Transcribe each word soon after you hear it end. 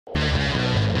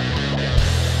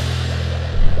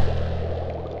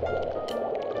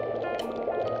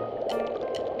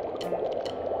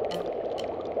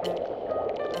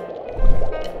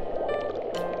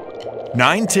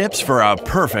9 tips for a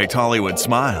perfect Hollywood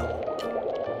smile.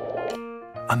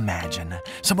 Imagine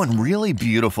someone really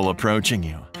beautiful approaching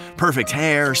you. Perfect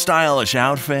hair, stylish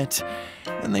outfit.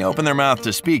 Then they open their mouth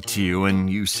to speak to you and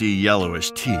you see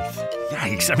yellowish teeth.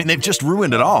 Yikes, I mean, they've just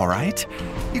ruined it all, right?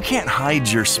 You can't hide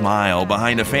your smile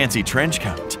behind a fancy trench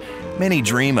coat. Many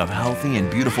dream of healthy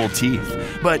and beautiful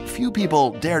teeth, but few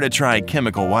people dare to try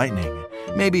chemical whitening.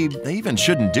 Maybe they even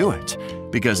shouldn't do it,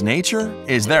 because nature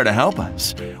is there to help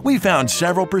us. We found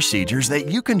several procedures that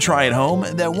you can try at home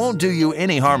that won't do you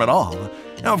any harm at all.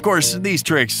 Now, of course, these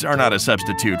tricks are not a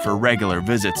substitute for regular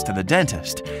visits to the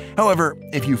dentist. However,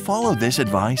 if you follow this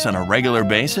advice on a regular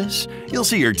basis, you'll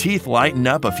see your teeth lighten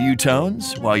up a few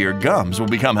tones, while your gums will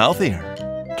become healthier.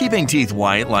 Keeping teeth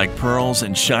white like pearls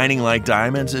and shining like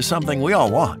diamonds is something we all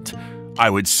want. I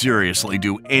would seriously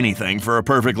do anything for a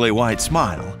perfectly white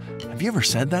smile. Have you ever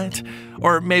said that?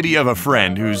 Or maybe you have a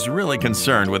friend who's really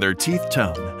concerned with her teeth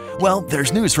tone. Well,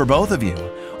 there's news for both of you.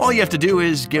 All you have to do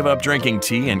is give up drinking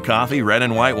tea and coffee, red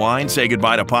and white wine, say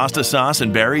goodbye to pasta sauce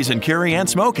and berries and curry and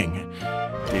smoking.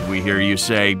 Did we hear you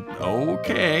say,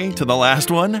 okay, to the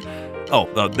last one?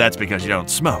 Oh, that's because you don't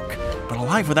smoke. But a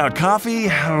life without coffee?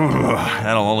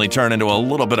 That'll only turn into a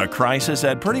little bit of crisis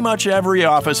at pretty much every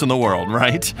office in the world,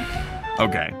 right?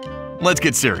 Okay, let's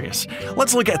get serious.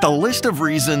 Let's look at the list of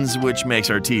reasons which makes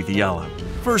our teeth yellow.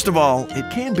 First of all,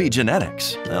 it can be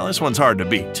genetics. Now, this one's hard to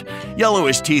beat.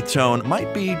 Yellowish teeth tone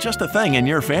might be just a thing in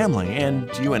your family, and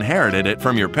you inherited it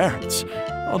from your parents.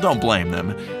 Well, don't blame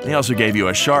them. They also gave you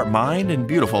a sharp mind and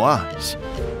beautiful eyes.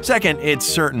 Second, it's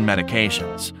certain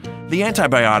medications. The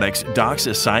antibiotics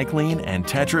doxycycline and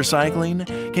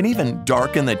tetracycline can even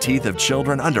darken the teeth of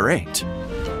children under 8.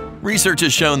 Research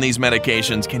has shown these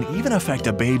medications can even affect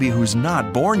a baby who's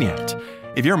not born yet.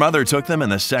 If your mother took them in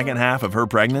the second half of her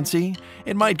pregnancy,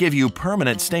 it might give you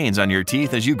permanent stains on your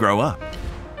teeth as you grow up.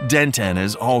 Darken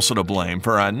is also to blame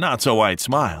for a not-so-white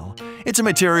smile. It's a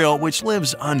material which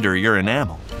lives under your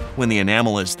enamel. When the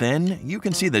enamel is thin, you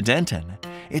can see the darken.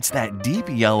 It's that deep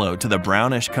yellow to the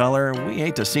brownish color we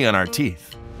hate to see on our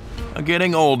teeth.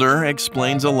 Getting older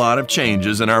explains a lot of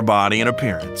changes in our body and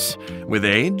appearance. With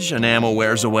age, enamel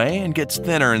wears away and gets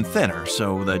thinner and thinner,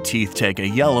 so the teeth take a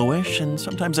yellowish and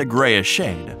sometimes a grayish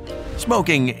shade.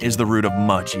 Smoking is the root of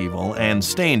much evil, and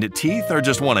stained teeth are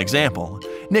just one example.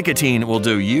 Nicotine will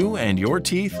do you and your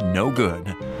teeth no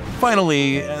good.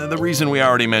 Finally, the reason we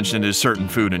already mentioned is certain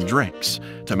food and drinks.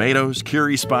 Tomatoes,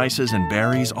 curry spices, and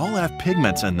berries all have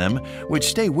pigments in them which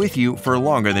stay with you for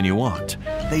longer than you want.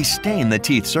 They stain the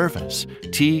teeth surface.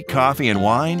 Tea, coffee, and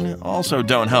wine also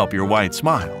don't help your white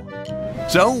smile.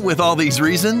 So, with all these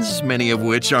reasons, many of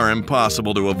which are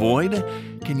impossible to avoid,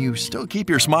 can you still keep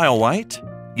your smile white?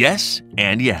 Yes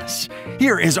and yes.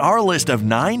 Here is our list of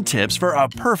 9 tips for a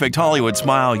perfect Hollywood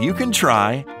smile you can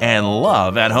try and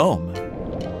love at home.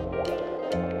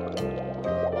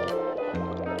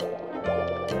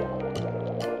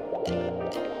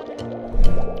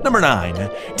 Number 9.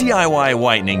 DIY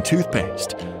whitening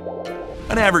toothpaste.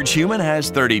 An average human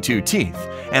has 32 teeth,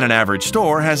 and an average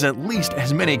store has at least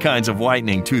as many kinds of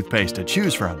whitening toothpaste to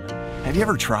choose from. Have you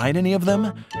ever tried any of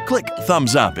them? Click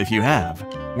thumbs up if you have.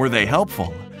 Were they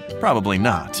helpful? Probably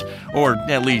not, or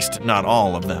at least not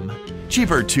all of them.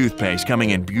 Cheaper toothpaste coming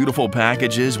in beautiful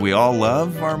packages we all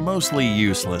love are mostly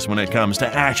useless when it comes to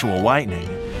actual whitening.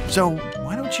 So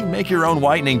why don't you make your own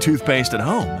whitening toothpaste at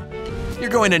home? You're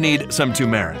going to need some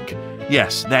turmeric.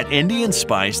 Yes, that Indian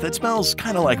spice that smells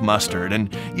kind of like mustard,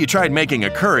 and you tried making a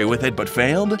curry with it but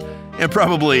failed? And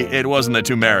probably it wasn't the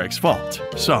turmeric's fault.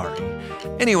 Sorry.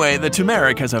 Anyway, the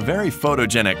turmeric has a very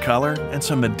photogenic color and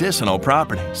some medicinal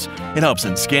properties. It helps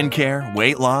in skincare,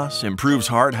 weight loss, improves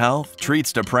heart health,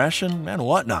 treats depression, and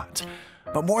whatnot.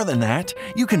 But more than that,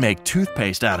 you can make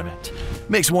toothpaste out of it.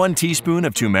 Mix 1 teaspoon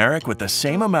of turmeric with the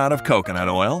same amount of coconut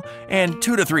oil and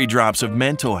 2 to 3 drops of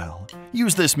mint oil.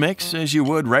 Use this mix as you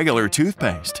would regular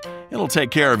toothpaste. It'll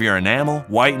take care of your enamel,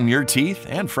 whiten your teeth,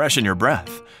 and freshen your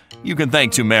breath. You can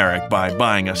thank turmeric by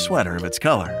buying a sweater of its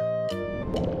color.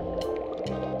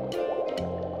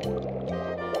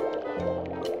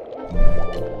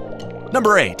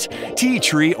 Number 8. Tea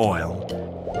tree oil.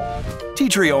 Tea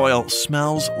tree oil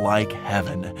smells like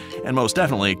heaven, and most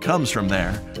definitely comes from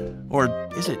there. Or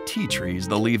is it tea trees,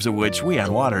 the leaves of which we add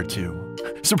water to?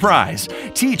 Surprise!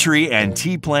 Tea tree and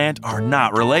tea plant are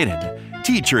not related.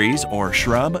 Tea trees, or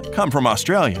shrub, come from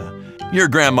Australia. Your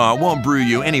grandma won't brew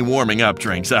you any warming up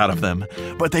drinks out of them,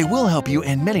 but they will help you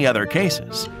in many other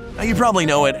cases. Now, you probably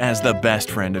know it as the best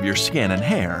friend of your skin and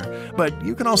hair, but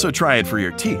you can also try it for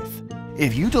your teeth.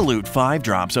 If you dilute 5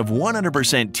 drops of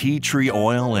 100% tea tree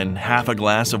oil in half a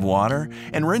glass of water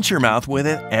and rinse your mouth with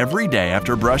it every day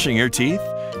after brushing your teeth,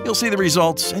 you'll see the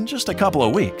results in just a couple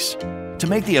of weeks. To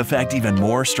make the effect even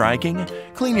more striking,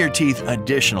 clean your teeth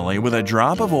additionally with a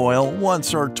drop of oil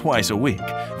once or twice a week,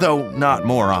 though not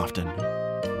more often.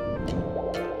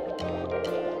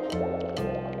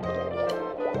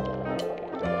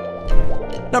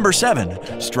 Number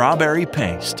 7. Strawberry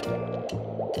paste.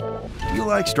 You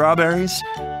like strawberries?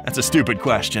 That's a stupid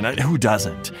question. Who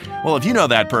doesn't? Well, if you know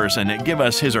that person, give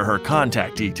us his or her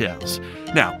contact details.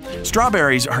 Now,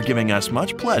 strawberries are giving us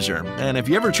much pleasure, and if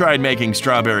you ever tried making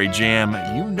strawberry jam,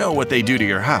 you know what they do to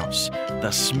your house.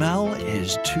 The smell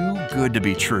is too good to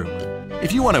be true.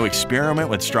 If you want to experiment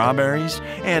with strawberries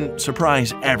and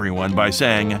surprise everyone by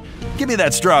saying, "Give me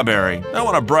that strawberry, I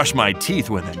want to brush my teeth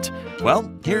with it,"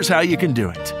 well, here's how you can do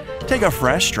it. Take a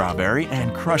fresh strawberry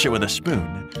and crush it with a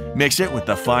spoon. Mix it with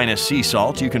the finest sea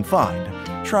salt you can find.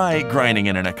 Try grinding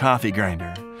it in a coffee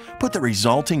grinder. Put the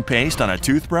resulting paste on a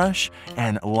toothbrush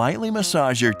and lightly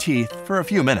massage your teeth for a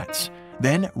few minutes.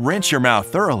 Then rinse your mouth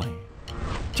thoroughly.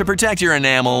 To protect your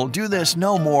enamel, do this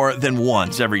no more than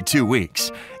once every 2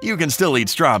 weeks. You can still eat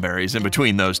strawberries in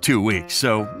between those 2 weeks,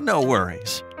 so no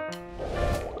worries.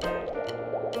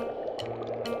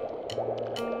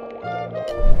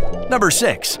 Number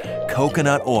 6.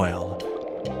 Coconut oil.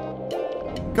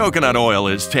 Coconut oil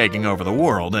is taking over the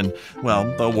world, and, well,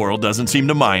 the world doesn't seem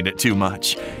to mind it too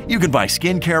much. You can buy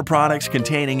skincare products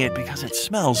containing it because it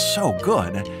smells so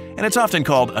good, and it's often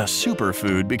called a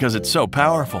superfood because it's so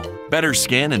powerful. Better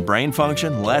skin and brain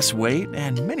function, less weight,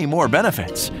 and many more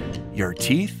benefits. Your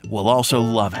teeth will also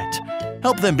love it.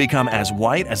 Help them become as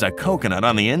white as a coconut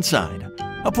on the inside.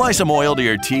 Apply some oil to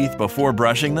your teeth before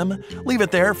brushing them, leave it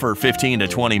there for 15 to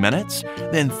 20 minutes,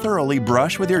 then thoroughly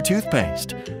brush with your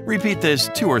toothpaste. Repeat this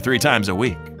 2 or 3 times a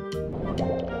week.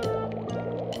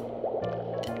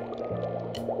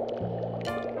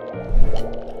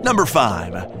 Number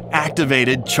 5.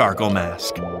 Activated charcoal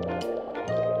mask.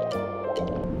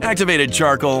 Activated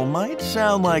charcoal might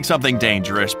sound like something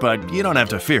dangerous, but you don't have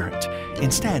to fear it.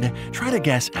 Instead, try to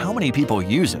guess how many people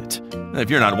use it. If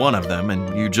you're not one of them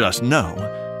and you just know.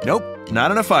 Nope,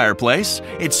 not in a fireplace.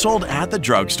 It's sold at the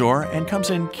drugstore and comes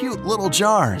in cute little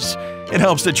jars. It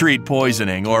helps to treat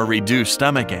poisoning or reduce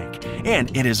stomachache.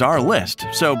 And it is our list,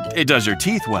 so it does your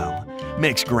teeth well.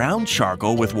 Mix ground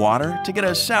charcoal with water to get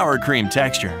a sour cream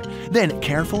texture. Then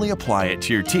carefully apply it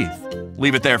to your teeth.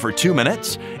 Leave it there for 2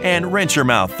 minutes and rinse your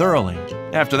mouth thoroughly.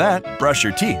 After that, brush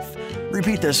your teeth.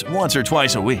 Repeat this once or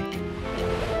twice a week.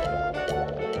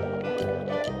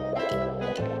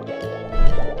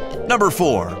 Number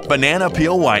 4. Banana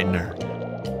peel whitener.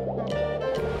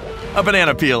 A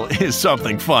banana peel is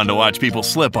something fun to watch people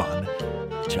slip on.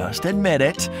 Just admit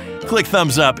it. Click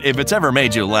thumbs up if it's ever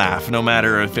made you laugh, no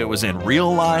matter if it was in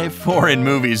real life or in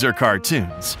movies or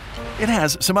cartoons. It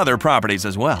has some other properties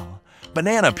as well.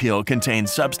 Banana peel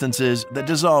contains substances that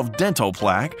dissolve dental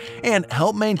plaque and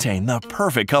help maintain the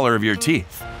perfect color of your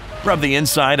teeth. Rub the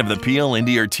inside of the peel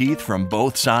into your teeth from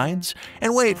both sides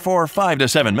and wait for 5 to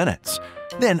 7 minutes.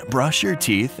 Then brush your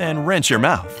teeth and rinse your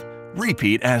mouth.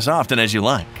 Repeat as often as you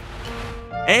like.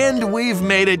 And we've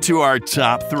made it to our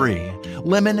top 3.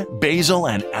 Lemon, basil,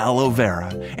 and aloe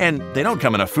vera. And they don't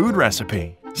come in a food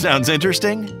recipe. Sounds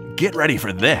interesting? Get ready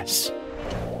for this.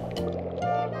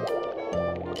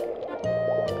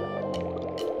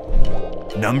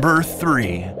 Number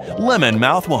 3. Lemon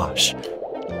mouthwash.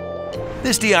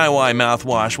 This DIY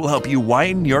mouthwash will help you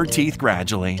whiten your teeth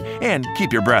gradually and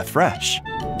keep your breath fresh.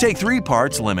 Take 3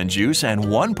 parts lemon juice and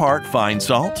 1 part fine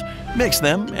salt, mix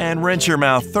them, and rinse your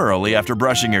mouth thoroughly after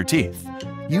brushing your teeth.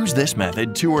 Use this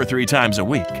method 2 or 3 times a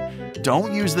week.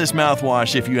 Don't use this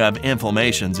mouthwash if you have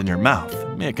inflammations in your mouth.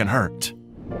 It can hurt.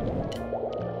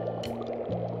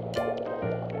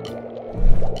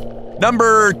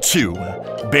 Number 2.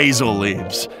 Basil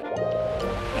leaves.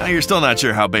 Now, you're still not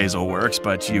sure how basil works,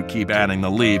 but you keep adding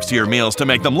the leaves to your meals to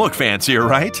make them look fancier,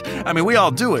 right? I mean, we all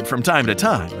do it from time to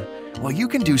time. Well, you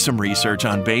can do some research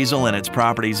on basil and its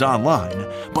properties online,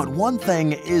 but one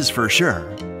thing is for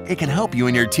sure. It can help you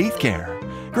in your teeth care.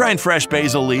 Grind fresh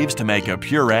basil leaves to make a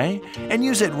puree and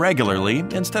use it regularly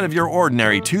instead of your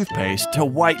ordinary toothpaste to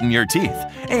whiten your teeth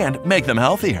and make them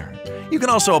healthier. You can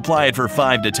also apply it for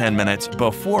 5 to 10 minutes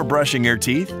before brushing your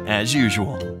teeth as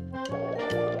usual.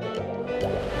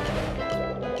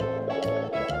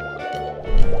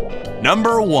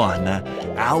 Number 1.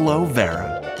 Aloe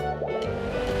vera.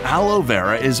 Aloe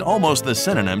vera is almost the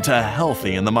synonym to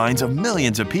healthy in the minds of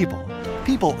millions of people.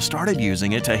 People started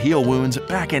using it to heal wounds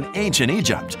back in ancient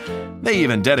Egypt. They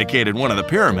even dedicated one of the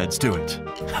pyramids to it.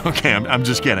 Okay, I'm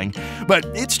just kidding. But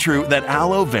it's true that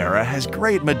aloe vera has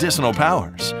great medicinal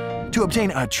powers. To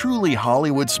obtain a truly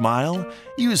Hollywood smile,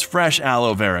 use fresh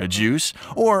aloe vera juice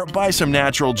or buy some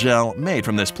natural gel made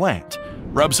from this plant.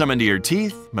 Rub some into your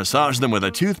teeth, massage them with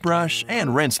a toothbrush,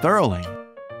 and rinse thoroughly.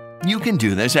 You can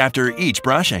do this after each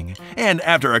brushing, and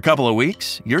after a couple of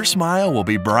weeks, your smile will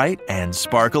be bright and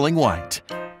sparkling white.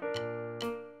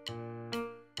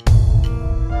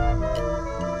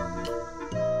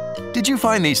 Did you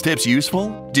find these tips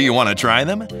useful? Do you want to try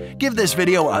them? Give this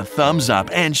video a thumbs up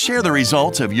and share the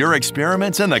results of your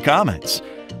experiments in the comments.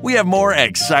 We have more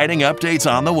exciting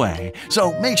updates on the way,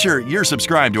 so make sure you're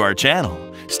subscribed to our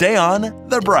channel. Stay on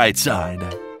the bright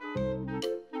side.